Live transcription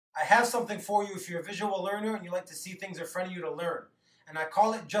I have something for you if you're a visual learner and you like to see things in front of you to learn. And I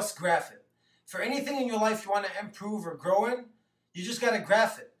call it Just Graph It. For anything in your life you want to improve or grow in, you just got to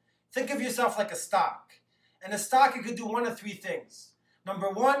graph it. Think of yourself like a stock. And a stock, it could do one of three things. Number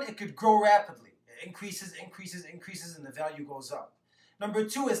one, it could grow rapidly. It increases, and the value goes up. Number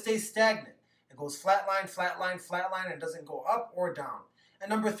two, it stays stagnant. It goes flatline, and it doesn't go up or down. And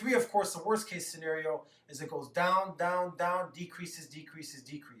number three, of course, the worst case scenario is it goes down, decreases.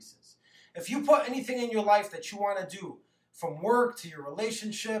 If you put anything in your life that you want to do, from work to your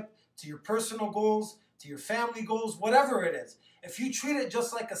relationship, to your personal goals, to your family goals, whatever it is, if you treat it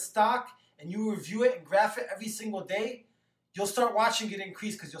just like a stock and you review it and graph it every single day, you'll start watching it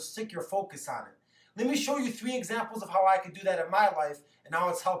increase because you'll stick your focus on it. Let me show you 3 examples of how I could do that in my life and how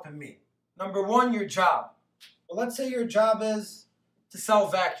it's helping me. Number one, your job. Well, let's say your job is to sell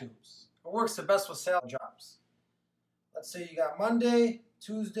vacuums. It works the best with sales jobs. Let's say you got Monday,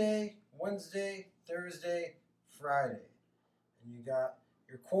 Tuesday, Wednesday, Thursday, Friday. And you got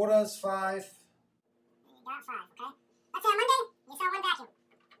your quota is 5. And you got 5, okay? Let's say on Monday, you sell 1 vacuum.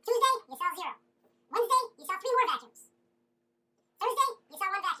 Tuesday, you sell 0. Wednesday, you sell 3 more vacuums. Thursday, you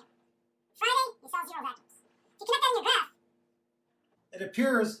sell 1 vacuum. Friday, you sell 0 vacuums. If you connect that in your graph, it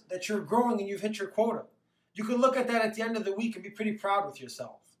appears that you're growing and you've hit your quota. You can look at that at the end of the week and be pretty proud with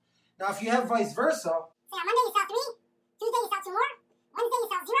yourself. Now, if you have vice versa, say on Monday you sell 3, Tuesday you sell 2 more, Wednesday you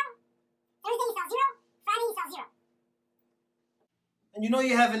sell 0, Thursday you sell 0, Friday you sell 0. and you know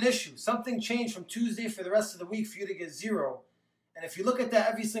you have an issue. Something changed from Tuesday for the rest of the week for you to get 0. And if you look at that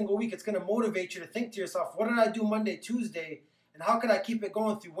every single week, it's going to motivate you to think to yourself, what did I do Monday, Tuesday, and how could I keep it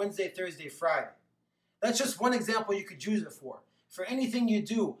going through Wednesday, Thursday, Friday? That's just one example you could use it for. For anything you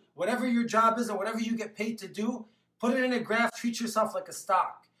do, whatever your job is and whatever you get paid to do, put it in a graph, treat yourself like a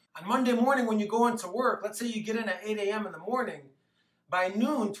stock. On Monday morning when you go into work, let's say you get in at 8 a.m. in the morning, by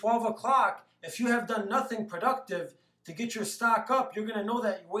noon, 12 o'clock, if you have done nothing productive to get your stock up, you're going to know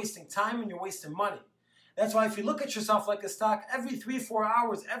that you're wasting time and you're wasting money. That's why if you look at yourself like a stock, every 3-4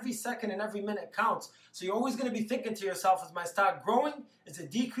 hours, every second and every minute counts. So you're always going to be thinking to yourself, is my stock growing? Is it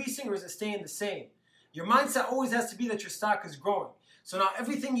decreasing or is it staying the same? Your mindset always has to be that your stock is growing. So now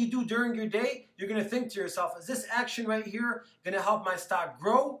everything you do during your day, you're going to think to yourself, is this action right here going to help my stock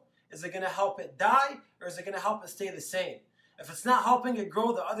grow? Is it going to help it die? Or is it going to help it stay the same? If it's not helping it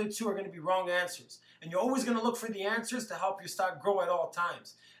grow, the other 2 are going to be wrong answers. And you're always going to look for the answers to help your stock grow at all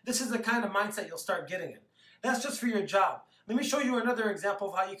times. This is the kind of mindset you'll start getting in. That's just for your job. Let me show you another example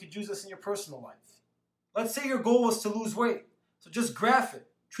of how you could use this in your personal life. Let's say your goal was to lose weight. So just graph it.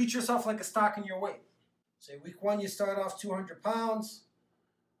 Treat yourself like a stock in your weight. Say week 1 you start off 200 pounds.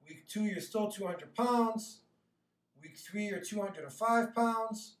 Week 2 you're still 200 pounds. Week 3 you're 205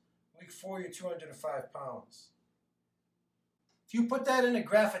 pounds. Week 4 you're 205 pounds. If you put that in a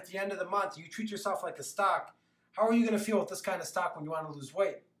graph at the end of the month, you treat yourself like a stock, how are you going to feel with this kind of stock when you want to lose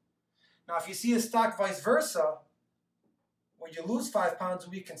weight? Now, if you see a stock vice versa, where you lose 5 pounds a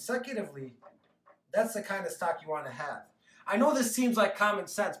week consecutively, that's the kind of stock you want to have. I know this seems like common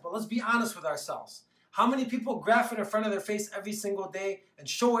sense, but let's be honest with ourselves. How many people graph it in front of their face every single day and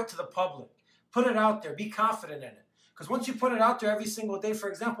show it to the public? Put it out there. Be confident in it. Because once you put it out there every single day, for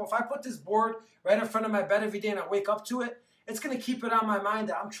example, if I put this board right in front of my bed every day and I wake up to it, it's going to keep it on my mind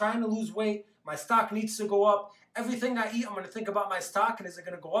that I'm trying to lose weight, my stock needs to go up. Everything I eat, I'm going to think about my stock and is it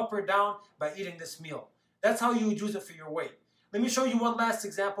going to go up or down by eating this meal. That's how you would use it for your weight. Let me show you one last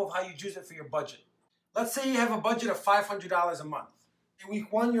example of how you use it for your budget. Let's say you have a budget of $500 a month. In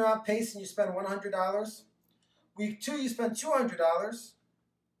week 1, you're on pace and you spend $100. Week 2, you spend $200.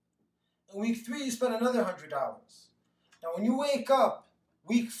 In week 3, you spend another $100. Now, when you wake up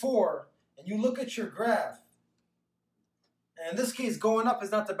week 4 and you look at your graph, and in this case, going up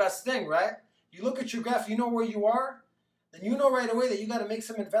is not the best thing, right? You look at your graph, you know where you are, then you know right away that you got to make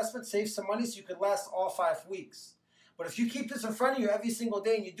some investments, save some money so you could last all 5 weeks. But if you keep this in front of you every single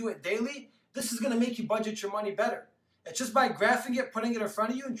day and you do it daily, this is going to make you budget your money better. It's just by graphing it, putting it in front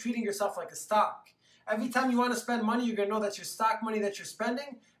of you, and treating yourself like a stock. Every time you want to spend money, you're going to know that's your stock money that you're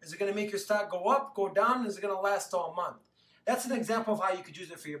spending. Is it going to make your stock go up, go down, and is it going to last all month? That's an example of how you could use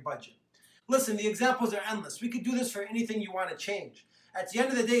it for your budget. Listen, the examples are endless. We could do this for anything you want to change. At the end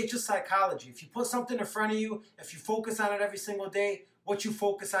of the day, it's just psychology. If you put something in front of you, if you focus on it every single day, what you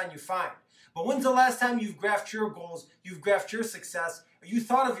focus on, you find. But when's the last time you've graphed your goals, you've graphed your success, or you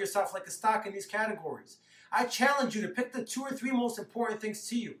thought of yourself like a stock in these categories? I challenge you to pick the 2 or 3 most important things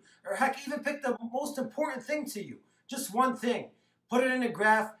to you. Or heck, even pick the most important thing to you. Just one thing. Put it in a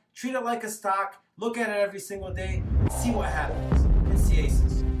graph, treat it like a stock, look at it every single day, and see what happens.